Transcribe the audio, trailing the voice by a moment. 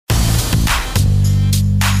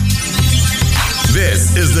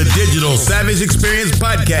This is the Digital Savage Experience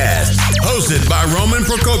Podcast, hosted by Roman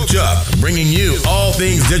Prokopchuk, bringing you all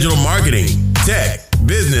things digital marketing, tech,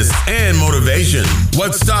 business, and motivation.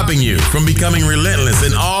 What's stopping you from becoming relentless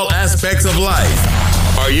in all aspects of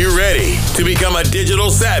life? Are you ready to become a digital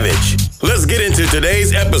savage? Let's get into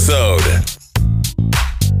today's episode.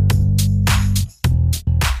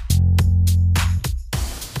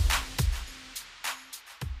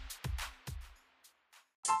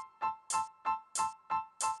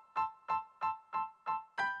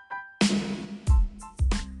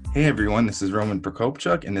 Hey everyone, this is Roman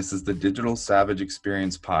Prokopchuk, and this is the Digital Savage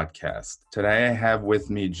Experience Podcast. Today I have with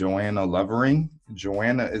me Joanna Lovering.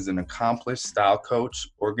 Joanna is an accomplished style coach,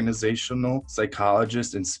 organizational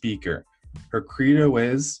psychologist, and speaker. Her credo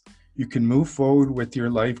is, you can move forward with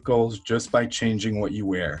your life goals just by changing what you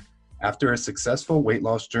wear. After a successful weight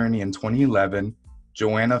loss journey in 2011,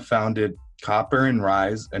 Joanna founded Copper and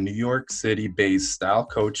Rise, a New York City-based style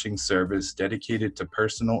coaching service dedicated to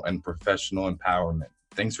personal and professional empowerment.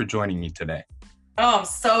 Thanks for joining me today. Oh, I'm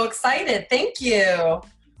so excited. Thank you.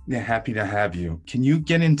 Yeah, happy to have you. Can you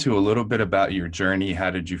get into a little bit about your journey?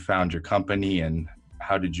 How did you found your company and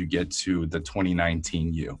how did you get to the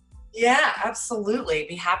 2019 you? Yeah, absolutely.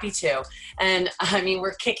 Be happy to. And I mean,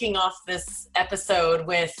 we're kicking off this episode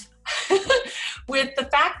with with the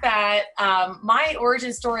fact that my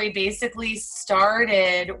origin story basically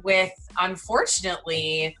started with,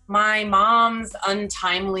 unfortunately, my mom's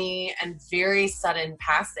untimely and very sudden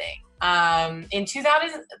passing. In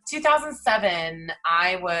 2007,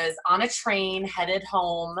 I was on a train headed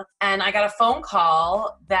home, and I got a phone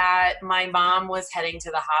call that my mom was heading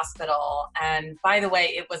to the hospital. And by the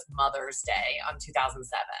way, it was Mother's Day on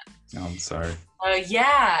 2007. Oh, I'm sorry.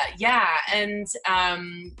 Yeah. And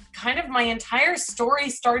kind of my entire story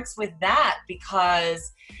starts with that,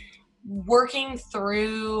 because working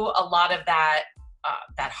through a lot of that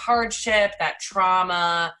hardship, that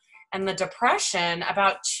trauma, and the depression,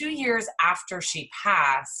 about 2 years after she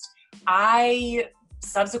passed, I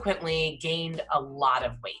subsequently gained a lot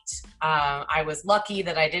of weight. I was lucky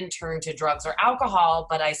that I didn't turn to drugs or alcohol,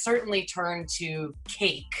 but I certainly turned to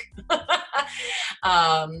cake.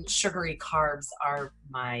 Sugary carbs are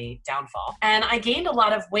my downfall. And I gained a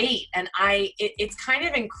lot of weight, and it's kind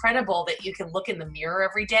of incredible that you can look in the mirror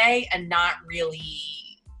every day and not really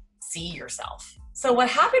see yourself. So what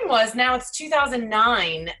happened was, now it's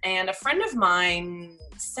 2009, and a friend of mine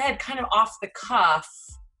said, kind of off the cuff,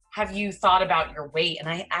 have you thought about your weight? And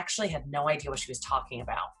I actually had no idea what she was talking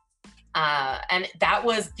about. And that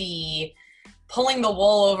was the pulling the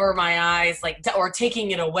wool over my eyes, or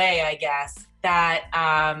taking it away, I guess, that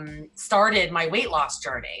started my weight loss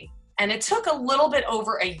journey. And it took a little bit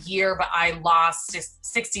over a year, but I lost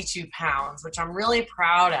 62 pounds, which I'm really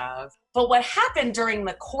proud of. But what happened during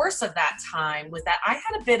the course of that time was that I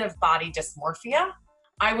had a bit of body dysmorphia.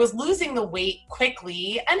 I was losing the weight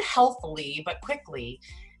quickly and healthily, but quickly.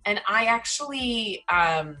 And I actually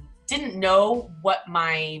didn't know what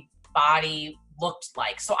my body looked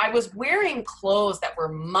like. So I was wearing clothes that were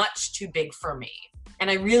much too big for me, and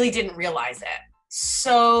I really didn't realize it.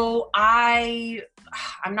 So I'm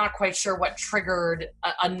not quite sure what triggered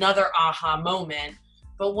another aha moment,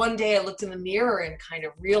 but one day I looked in the mirror and kind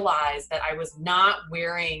of realized that I was not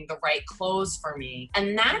wearing the right clothes for me.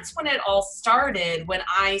 And that's when it all started, when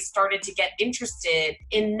I started to get interested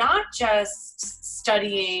in not just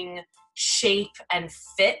studying shape and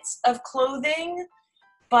fit of clothing,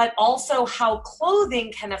 but also how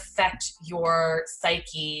clothing can affect your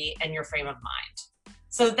psyche and your frame of mind.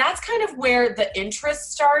 So that's kind of where the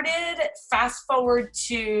interest started. Fast forward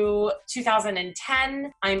to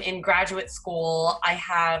 2010, I'm in graduate school. I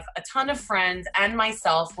have a ton of friends and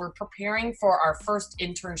myself. We're preparing for our first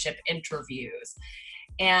internship interviews.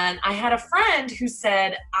 And I had a friend who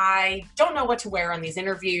said, I don't know what to wear on these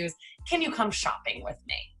interviews. Can you come shopping with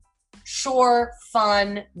me? Sure,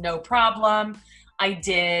 fun, no problem. I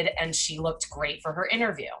did, and she looked great for her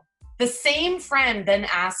interview. The same friend then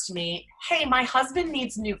asked me, hey, my husband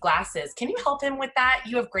needs new glasses. Can you help him with that?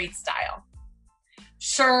 You have great style.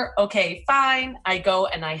 Sure, okay, fine. I go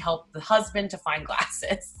and I help the husband to find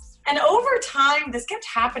glasses. And over time, this kept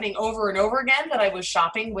happening over and over again, that I was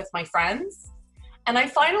shopping with my friends. And I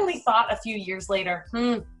finally thought a few years later,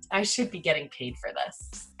 I should be getting paid for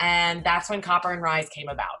this. And that's when Copper and Rise came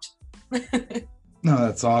about. No,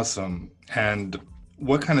 that's awesome. And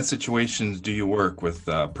what kind of situations do you work with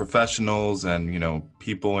professionals and,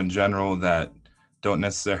 people in general that don't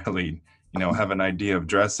necessarily, have an idea of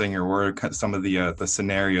dressing, or what are some of the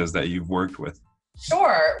scenarios that you've worked with?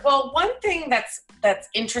 Sure. Well, one thing that's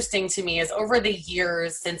interesting to me is over the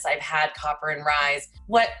years since I've had Copper and Rise,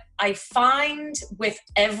 what I find with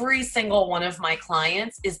every single one of my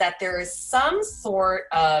clients is that there is some sort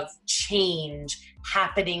of change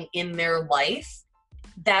happening in their life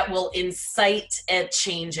that will incite a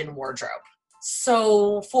change in wardrobe.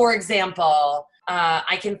 So, for example,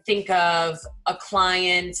 I can think of a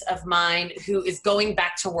client of mine who is going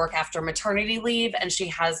back to work after maternity leave and she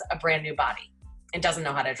has a brand new body and doesn't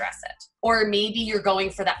know how to dress it. Or maybe you're going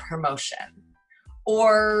for that promotion.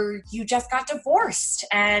 Or you just got divorced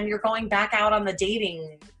and you're going back out on the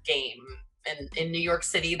dating game. And in New York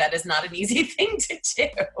City, that is not an easy thing to do.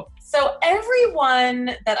 So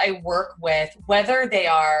everyone that I work with, whether they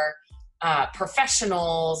are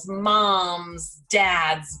professionals, moms,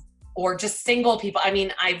 dads, or just single people. I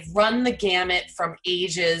mean, I've run the gamut from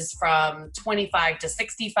ages from 25 to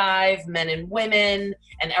 65, men and women,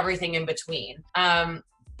 and everything in between.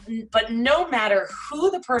 But no matter who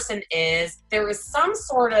the person is, there is some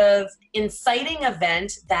sort of inciting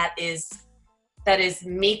event that is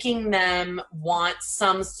making them want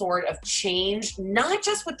some sort of change, not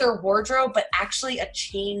just with their wardrobe, but actually a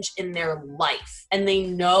change in their life. And they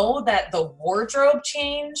know that the wardrobe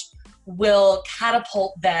change will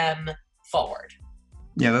catapult them forward.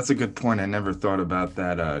 Yeah, that's a good point. I never thought about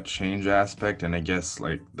that change aspect. And I guess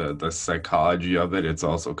like the psychology of it, it's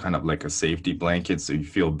also kind of like a safety blanket. So you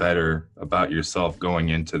feel better about yourself going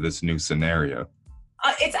into this new scenario.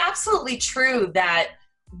 It's absolutely true that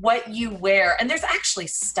what you wear, and there's actually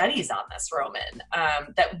studies on this, Roman,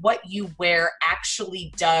 that what you wear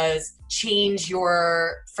actually does change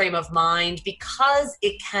your frame of mind because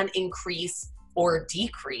it can increase or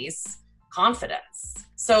decrease confidence.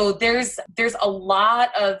 So there's a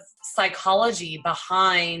lot of psychology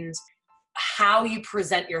behind how you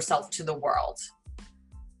present yourself to the world.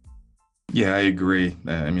 Yeah, I agree.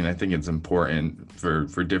 I mean, I think it's important for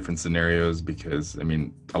different scenarios because, I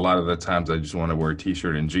mean, a lot of the times I just want to wear a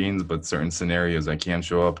t-shirt and jeans, but certain scenarios I can't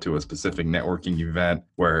show up to a specific networking event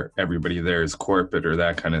where everybody there is corporate or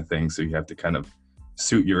that kind of thing. So you have to kind of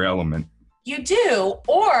suit your element. You do.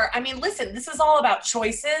 Or, I mean, listen, this is all about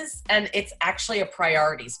choices, and it's actually a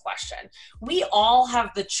priorities question. We all have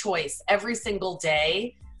the choice every single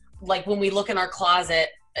day, like when we look in our closet,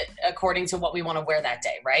 according to what we want to wear that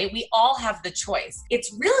day, right? We all have the choice.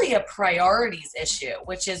 It's really a priorities issue,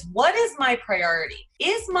 which is, what is my priority?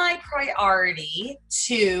 Is my priority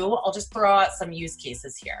to, I'll just throw out some use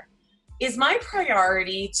cases here. Is my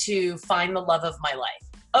priority to find the love of my life?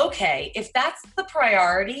 Okay, if that's the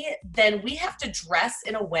priority, then we have to dress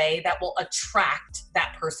in a way that will attract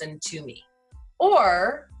that person to me.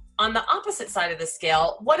 Or on the opposite side of the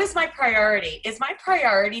scale, what is my priority? Is my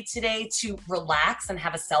priority today to relax and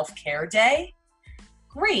have a self-care day?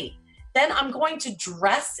 Great. Then I'm going to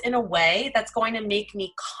dress in a way that's going to make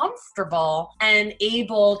me comfortable and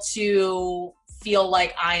able to feel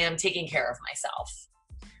like I am taking care of myself.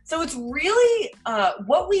 So it's really,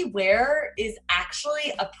 what we wear is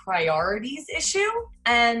actually a priorities issue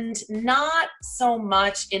and not so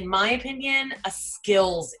much, in my opinion, a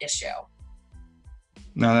skills issue.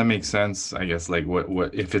 No, that makes sense. I guess like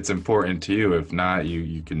what if it's important to you, if not,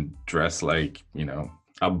 you can dress like, you know,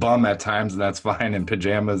 a bum at times, and that's fine, in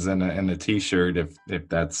pajamas and a t-shirt if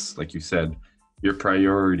that's, like you said, your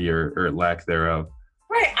priority or lack thereof.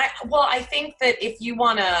 Right. I think that if you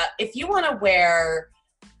wanna wear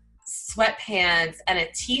sweatpants and a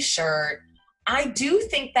t-shirt, I do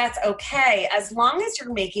think that's okay, as long as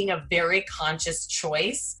you're making a very conscious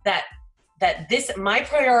choice that my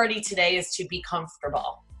priority today is to be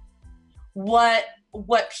comfortable. What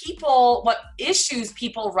issues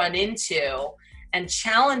people run into and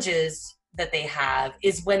challenges that they have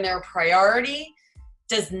is when their priority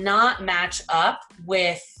does not match up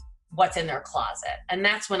with what's in their closet. And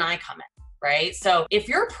that's when I come in, right? So if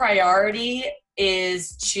your priority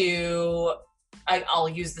is to, I'll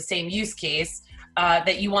use the same use case,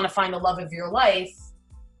 that you want to find the love of your life,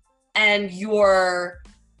 and your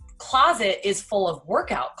closet is full of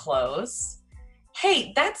workout clothes,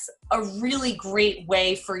 hey, that's a really great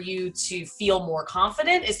way for you to feel more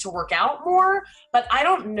confident, is to work out more. But I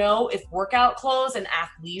don't know if workout clothes and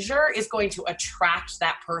athleisure is going to attract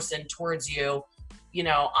that person towards you,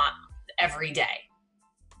 on every day.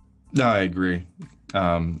 No, I agree.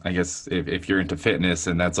 I guess if you're into fitness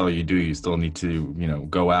and that's all you do, you still need to,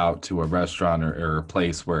 go out to a restaurant or a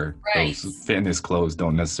place where those fitness clothes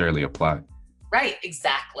don't necessarily apply. Right.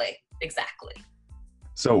 Exactly.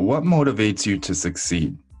 So what motivates you to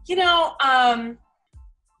succeed? I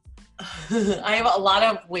have a lot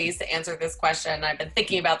of ways to answer this question. I've been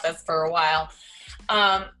thinking about this for a while.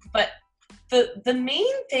 But The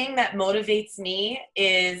main thing that motivates me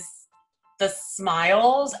is the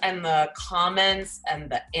smiles and the comments and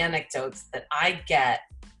the anecdotes that I get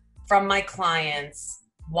from my clients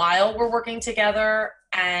while we're working together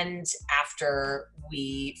and after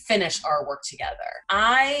we finish our work together.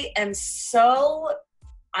 I am so,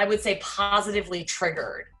 I would say, positively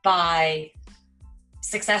triggered by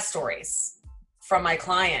success stories from my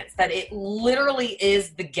clients that it literally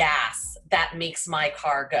is the gas that makes my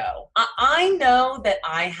car go. I know that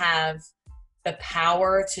I have the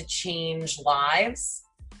power to change lives.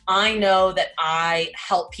 I know that I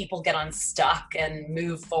help people get unstuck and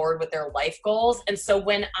move forward with their life goals. And so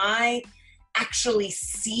when I actually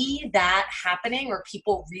see that happening or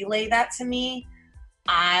people relay that to me,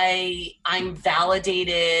 I'm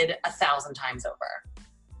validated 1,000 times over.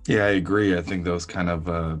 Yeah, I agree. I think those kind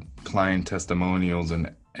of client testimonials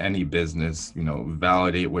in any business,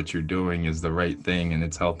 validate what you're doing is the right thing and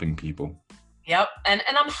it's helping people. Yep. And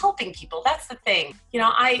I'm helping people. That's the thing.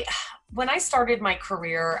 When I started my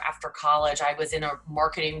career after college, I was in a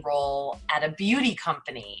marketing role at a beauty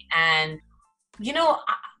company. And,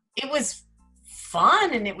 it was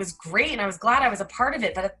fun and it was great. And I was glad I was a part of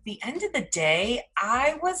it. But at the end of the day,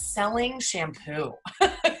 I was selling shampoo.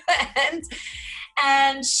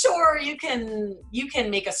 And sure, you can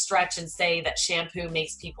make a stretch and say that shampoo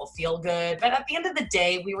makes people feel good. But at the end of the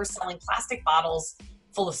day, we were selling plastic bottles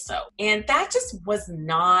full of soap. And that just was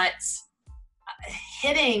not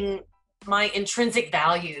hitting my intrinsic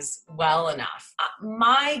values well enough.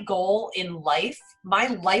 My goal in life, my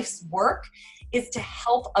life's work, is to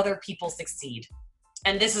help other people succeed.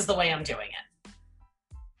 And this is the way I'm doing it.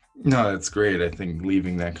 No, that's great. I think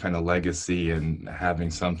leaving that kind of legacy and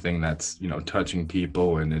having something that's, touching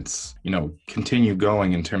people and it's, continue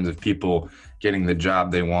going in terms of people getting the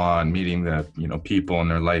job they want, meeting the, people in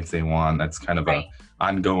their life they want. That's kind of Right. a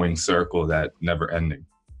ongoing circle that never ending.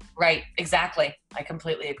 Right, exactly. I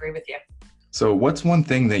completely agree with you. So what's one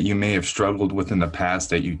thing that you may have struggled with in the past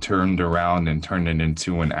that you turned around and turned it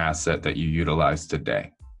into an asset that you utilize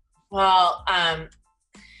today? Well,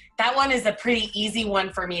 that one is a pretty easy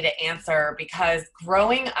one for me to answer because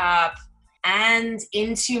growing up and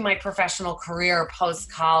into my professional career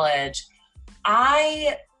post-college,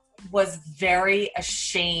 I was very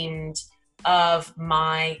ashamed of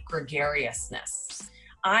my gregariousness.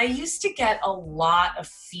 I used to get a lot of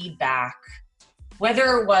feedback,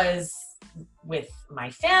 whether it was with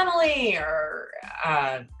my family or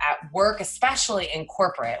at work, especially in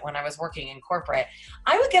corporate, when I was working in corporate,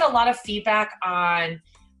 I would get a lot of feedback on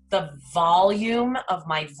the volume of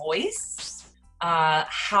my voice,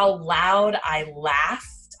 how loud I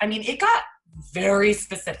laughed. I mean, it got very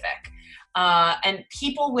specific. And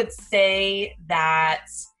people would say that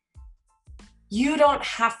you don't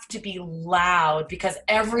have to be loud because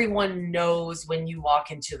everyone knows when you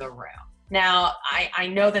walk into the room. Now, I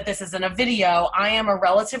know that this isn't a video. I am a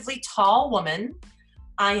relatively tall woman.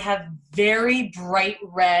 I have very bright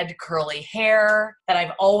red curly hair that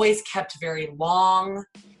I've always kept very long.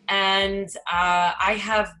 And I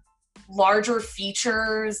have larger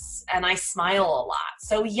features and I smile a lot.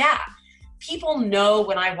 So yeah, people know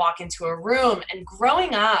when I walk into a room. And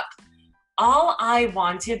growing up, all I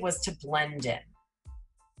wanted was to blend in.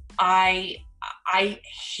 I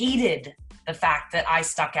hated the fact that I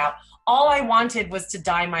stuck out. All I wanted was to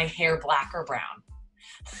dye my hair black or brown.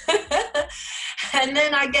 And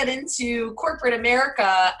then I get into corporate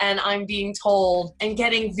America and I'm being told and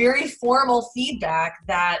getting very formal feedback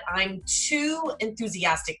that I'm too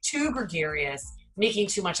enthusiastic, too gregarious, making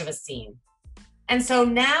too much of a scene. And so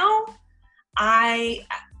now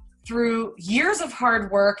through years of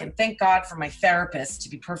hard work, and thank God for my therapist, to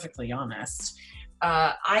be perfectly honest,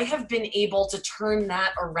 I have been able to turn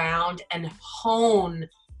that around and hone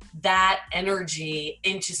that energy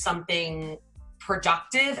into something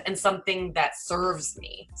productive and something that serves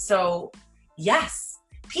me. So yes,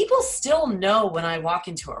 people still know when I walk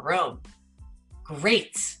into a room.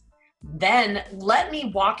 Great. Then let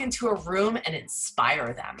me walk into a room and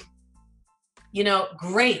inspire them.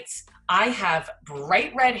 Great. I have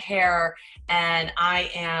bright red hair and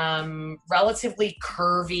I am relatively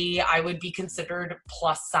curvy. I would be considered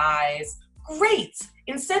plus size. Great.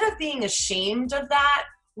 Instead of being ashamed of that,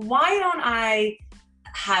 why don't I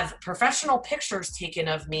have professional pictures taken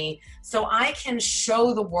of me so I can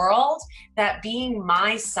show the world that being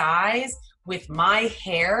my size with my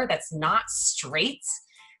hair that's not straight,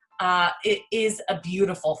 it is a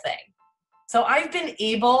beautiful thing. So I've been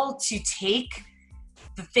able to take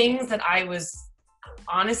the things that I was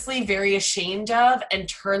honestly very ashamed of and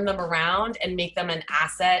turn them around and make them an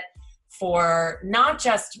asset for not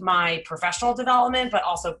just my professional development, but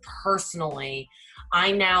also personally.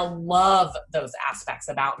 I now love those aspects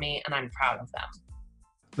about me, and I'm proud of them.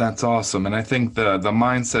 That's awesome. And I think the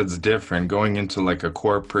mindset's different. Going into like a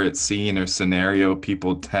corporate scene or scenario,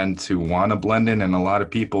 people tend to want to blend in, and a lot of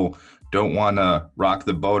people don't want to rock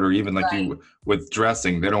the boat, or even like Right. you with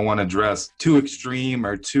dressing, they don't want to dress too extreme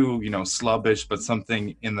or too, slubbish, but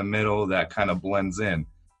something in the middle that kind of blends in.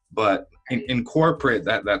 But in corporate,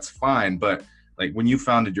 that's fine. But like when you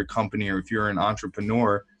founded your company, or if you're an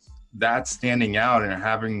entrepreneur, that standing out and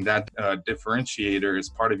having that differentiator is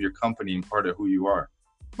part of your company and part of who you are.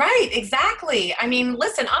 Right, exactly. I mean,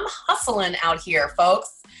 listen, I'm hustling out here,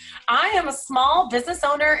 folks. I am a small business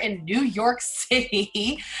owner in New York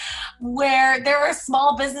City where there are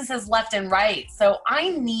small businesses left and right. So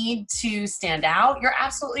I need to stand out. You're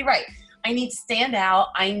absolutely right. I need to stand out.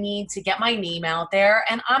 I need to get my name out there,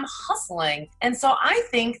 and I'm hustling. And so I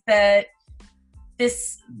think that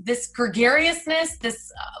this gregariousness,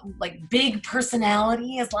 this like big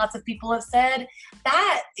personality, as lots of people have said,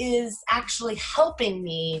 that is actually helping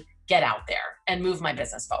me get out there and move my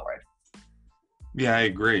business forward. Yeah, I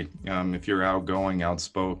agree. If you're outgoing,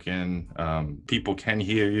 outspoken, people can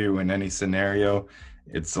hear you in any scenario.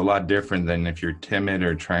 It's a lot different than if you're timid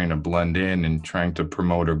or trying to blend in and trying to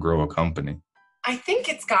promote or grow a company. I think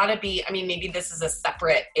it's got to be, I mean, maybe this is a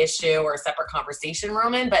separate issue or a separate conversation,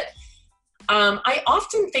 Roman, but I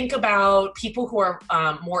often think about people who are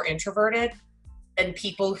more introverted and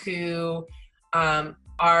people who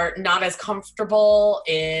are not as comfortable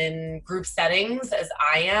in group settings as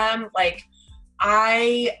I am. Like,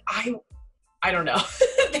 I don't know.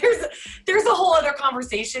 There's a whole other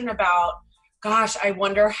conversation about, gosh, I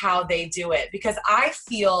wonder how they do it, because I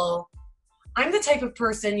feel I'm the type of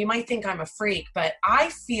person, you might think I'm a freak, but I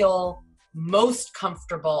feel most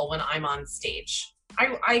comfortable when I'm on stage.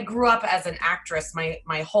 I grew up as an actress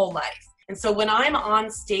my whole life. And so when I'm on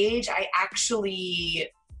stage,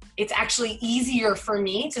 it's actually easier for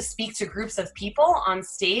me to speak to groups of people on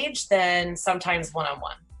stage than sometimes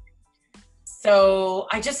one-on-one. So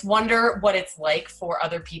I just wonder what it's like for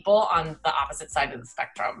other people on the opposite side of the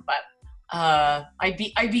spectrum. But I'd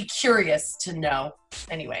be curious to know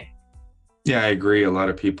anyway. Yeah, I agree. A lot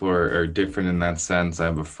of people are different in that sense. I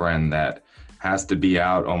have a friend that has to be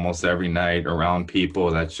out almost every night around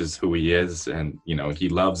people. That's just who he is. And, he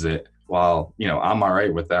loves it. While, I'm all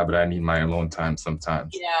right with that, but I need my alone time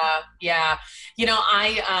sometimes. Yeah.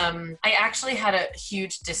 I actually had a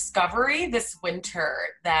huge discovery this winter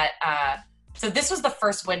that, so this was the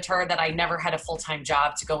first winter that I never had a full-time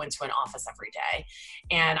job to go into an office every day.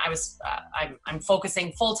 And I'm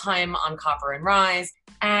focusing full-time on Copper and Rise.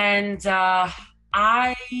 And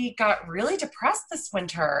I got really depressed this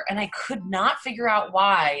winter, and I could not figure out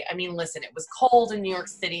why. I mean, listen, it was cold in New York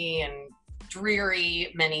City and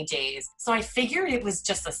dreary many days. So I figured it was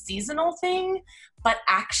just a seasonal thing. But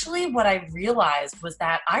actually what I realized was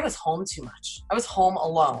that I was home too much. I was home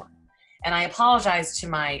alone. And I apologized to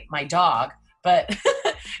my dog, but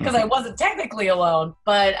because I wasn't technically alone.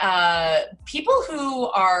 But people who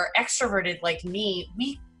are extroverted like me,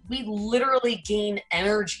 we literally gain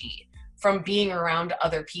energy from being around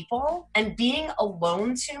other people, and being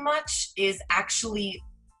alone too much is actually,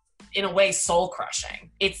 in a way, soul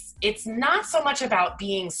crushing. It's not so much about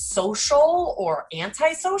being social or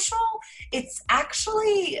antisocial. It's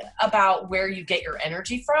actually about where you get your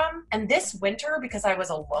energy from. And this winter, because I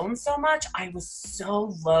was alone so much, I was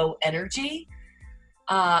so low energy.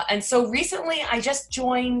 And so recently I just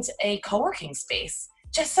joined a co-working space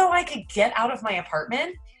just so I could get out of my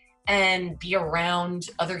apartment and be around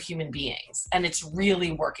other human beings. And it's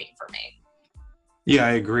really working for me. Yeah,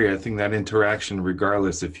 I agree. I think that interaction,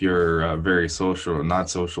 regardless if you're a very social or not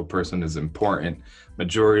social person, is important.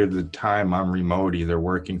 Majority of the time I'm remote, either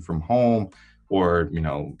working from home or, a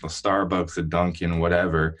Starbucks, a Dunkin',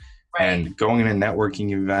 whatever. Right. And going to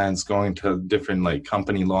networking events, going to different like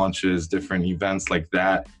company launches, different events like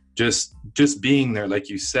that, just being there, like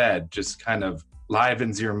you said, just kind of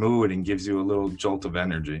livens your mood and gives you a little jolt of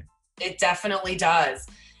energy. It definitely does.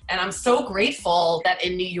 And I'm so grateful that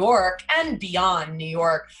in New York and beyond New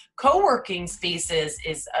York, co-working spaces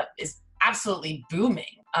is absolutely booming.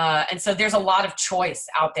 And so there's a lot of choice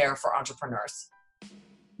out there for entrepreneurs.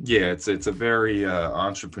 Yeah, it's a very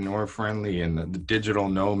entrepreneur friendly and the digital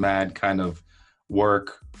nomad kind of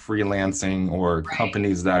work, freelancing, or right.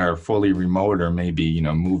 Companies that are fully remote or maybe,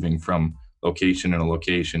 moving from location to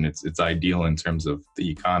location. It's ideal in terms of the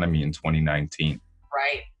economy in 2019.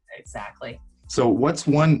 Right, exactly. So what's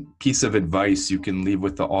one piece of advice you can leave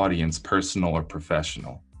with the audience, personal or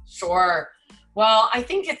professional? Sure. Well, I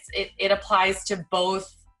think it applies to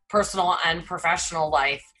both personal and professional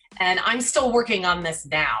life. And I'm still working on this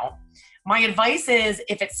now. My advice is,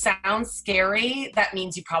 if it sounds scary, that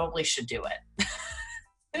means you probably should do it.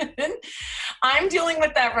 I'm dealing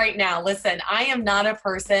with that right now. Listen, I am not a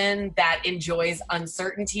person that enjoys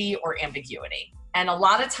uncertainty or ambiguity. And a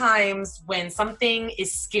lot of times when something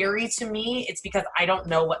is scary to me, it's because I don't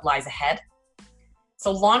know what lies ahead.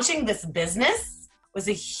 So launching this business was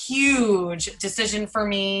a huge decision for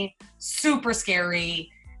me, super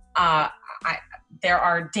scary. There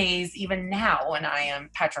are days even now when I am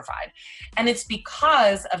petrified. And it's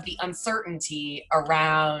because of the uncertainty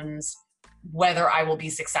around whether I will be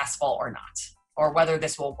successful or not, or whether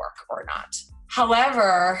this will work or not.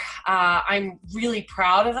 However, I'm really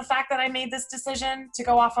proud of the fact that I made this decision to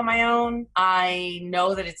go off on my own. I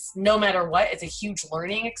know that it's, no matter what, it's a huge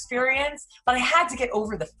learning experience, but I had to get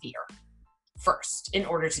over the fear first in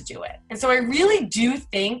order to do it. And so I really do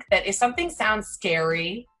think that if something sounds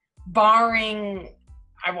scary, barring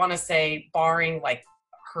like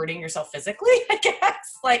hurting yourself physically, I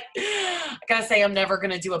guess, like, I gotta say, I'm never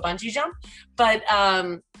gonna do a bungee jump, but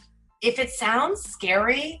if it sounds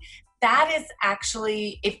scary, that is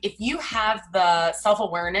actually, if you have the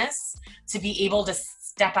self-awareness to be able to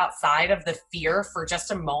step outside of the fear for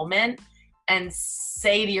just a moment and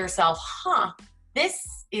say to yourself, this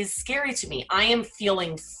is scary to me, I am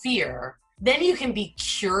feeling fear, then you can be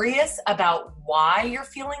curious about why you're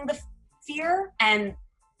feeling the fear. And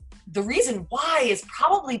the reason why is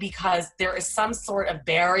probably because there is some sort of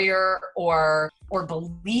barrier or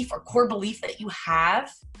belief or core belief that you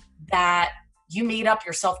have that you made up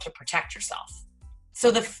yourself to protect yourself. So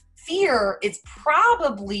the fear is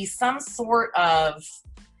probably some sort of,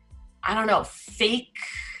 I don't know, fake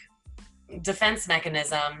defense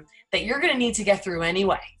mechanism that you're going to need to get through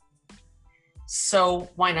anyway. So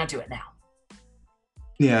why not do it now?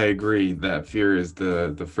 Yeah, I agree that fear is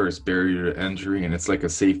the first barrier to entry, and it's like a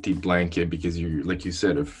safety blanket because you're, like you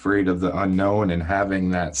said, afraid of the unknown, and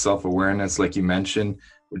having that self-awareness, like you mentioned,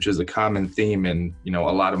 which is a common theme in, a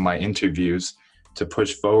lot of my interviews, to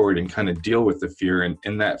push forward and kind of deal with the fear. And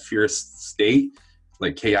in that fear state,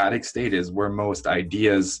 like chaotic state, is where most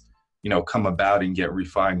ideas, come about and get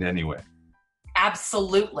refined anyway.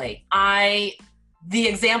 Absolutely. The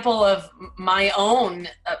example of my own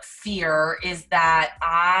fear is that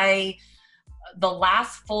the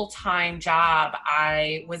last full-time job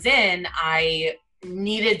I was in, I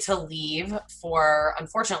needed to leave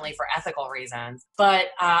unfortunately for ethical reasons, but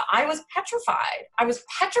I was petrified. I was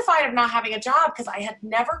petrified of not having a job because I had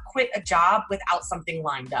never quit a job without something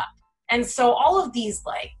lined up. And so all of these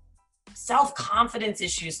like self-confidence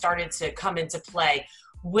issues started to come into play.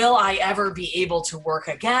 Will I ever be able to work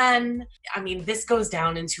again? I mean, this goes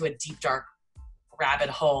down into a deep, dark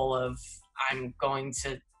rabbit hole of I'm going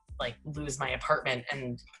to like lose my apartment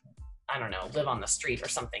and, I don't know, live on the street or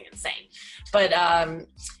something insane. But I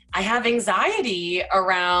had anxiety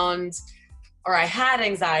around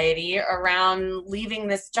leaving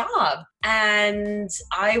this job. And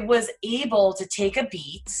I was able to take a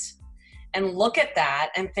beat and look at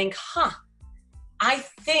that and think, I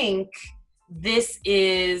think this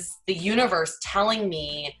is the universe telling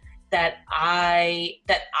me that I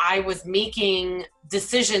was making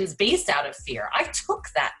decisions based out of fear. I took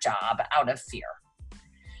that job out of fear.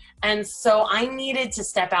 And so I needed to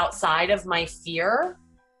step outside of my fear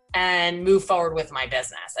and move forward with my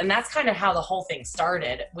business. And that's kind of how the whole thing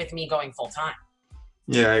started with me going full time.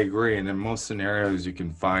 Yeah, I agree. And in most scenarios, you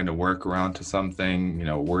can find a workaround to something.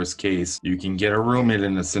 Worst case, you can get a roommate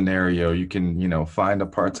in a scenario. You can, find a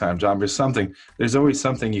part-time job or something. There's always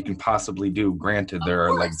something you can possibly do. Granted, there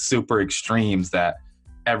are like super extremes that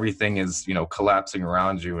everything is, collapsing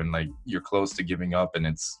around you and like you're close to giving up and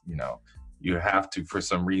it's, you have to for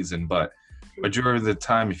some reason. But majority of the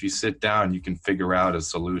time, if you sit down, you can figure out a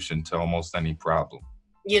solution to almost any problem.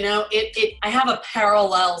 I have a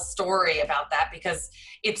parallel story about that because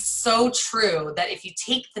it's so true that if you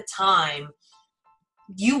take the time,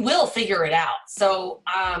 you will figure it out. So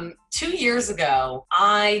 2 years ago,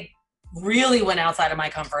 I really went outside of my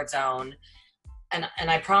comfort zone. And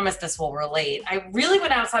I promise this will relate. I really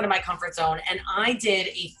went outside of my comfort zone and I did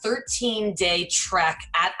a 13-day trek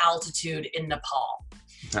at altitude in Nepal.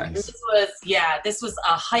 Nice. This was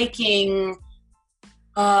a hiking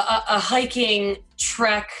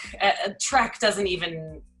trek. A trek doesn't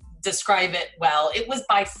even describe it well. It was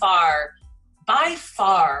by far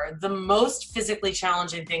the most physically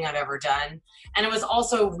challenging thing I've ever done. And it was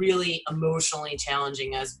also really emotionally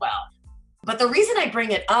challenging as well. But the reason I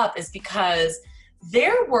bring it up is because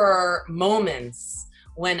there were moments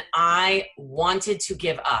when I wanted to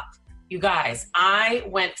give up. You guys, I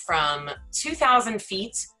went from 2,000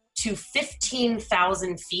 feet to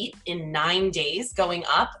 15,000 feet in 9 days going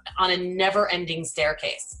up on a never-ending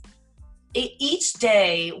staircase. Each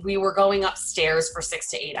day we were going upstairs for 6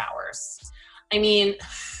 to 8 hours. I mean,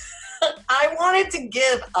 I wanted to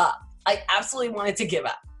give up. I absolutely wanted to give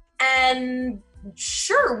up. And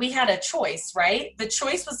sure, we had a choice, right? The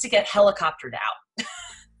choice was to get helicoptered out.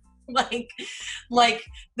 like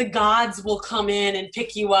the gods will come in and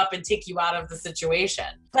pick you up and take you out of the situation.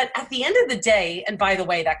 But at the end of the day, and by the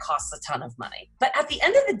way, that costs a ton of money. But at the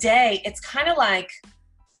end of the day, it's kind of like,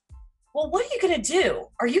 well, what are you going to do?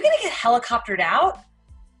 Are you going to get helicoptered out?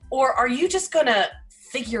 Or are you just going to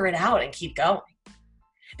figure it out and keep going?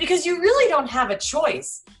 Because you really don't have a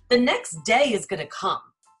choice. The next day is going to come.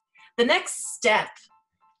 The next step,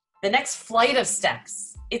 the next flight of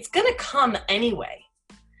steps, it's going to come anyway.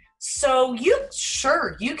 So you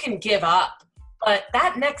can give up, but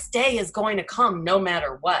that next day is going to come no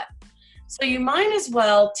matter what. So you might as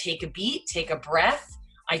well take a beat, take a breath.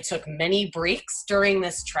 I took many breaks during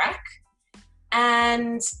this trek,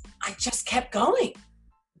 and I just kept going.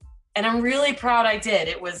 And I'm really proud I did.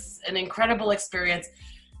 It was an incredible experience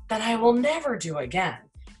that I will never do again.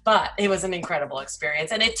 But it was an incredible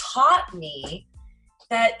experience. And it taught me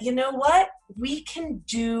that, you know what? We can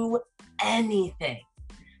do anything.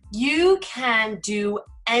 You can do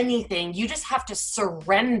anything. You just have to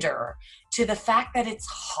surrender to the fact that it's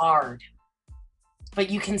hard. But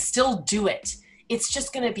you can still do it. It's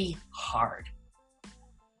just going to be hard.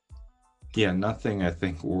 Yeah, nothing I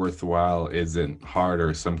think worthwhile isn't hard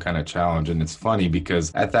or some kind of challenge. And it's funny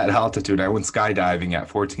because at that altitude, I went skydiving at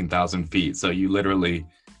 14,000 feet. So you literally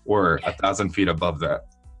were 1,000 feet above that.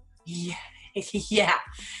 Yeah.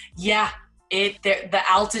 The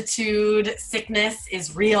altitude sickness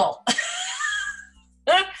is real.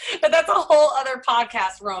 But that's a whole other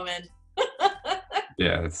podcast, Roman.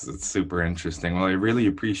 Yeah, it's super interesting. Well, I really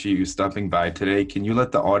appreciate you stopping by today. Can you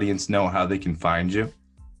let the audience know how they can find you?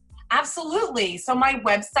 Absolutely. So my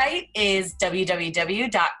website is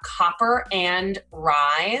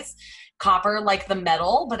www.copperandrise. Copper like the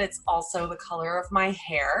metal, but it's also the color of my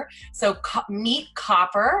hair. So meet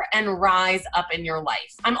Copper and rise up in your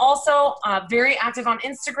life. I'm also very active on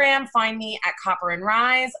Instagram. Find me at Copper and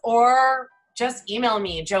Rise, or just email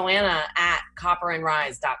me,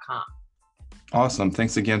 joanna@copperandrise.com. Awesome.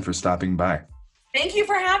 Thanks again for stopping by. Thank you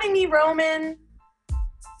for having me, Roman.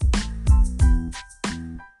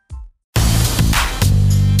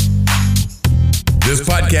 This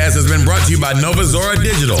podcast has been brought to you by Nova Zora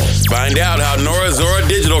Digital. Find out how Nova Zora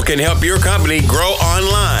Digital can help your company grow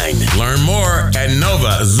online. Learn more at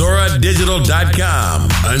novazoradigital.com.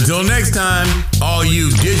 Until next time, all you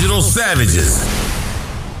digital savages.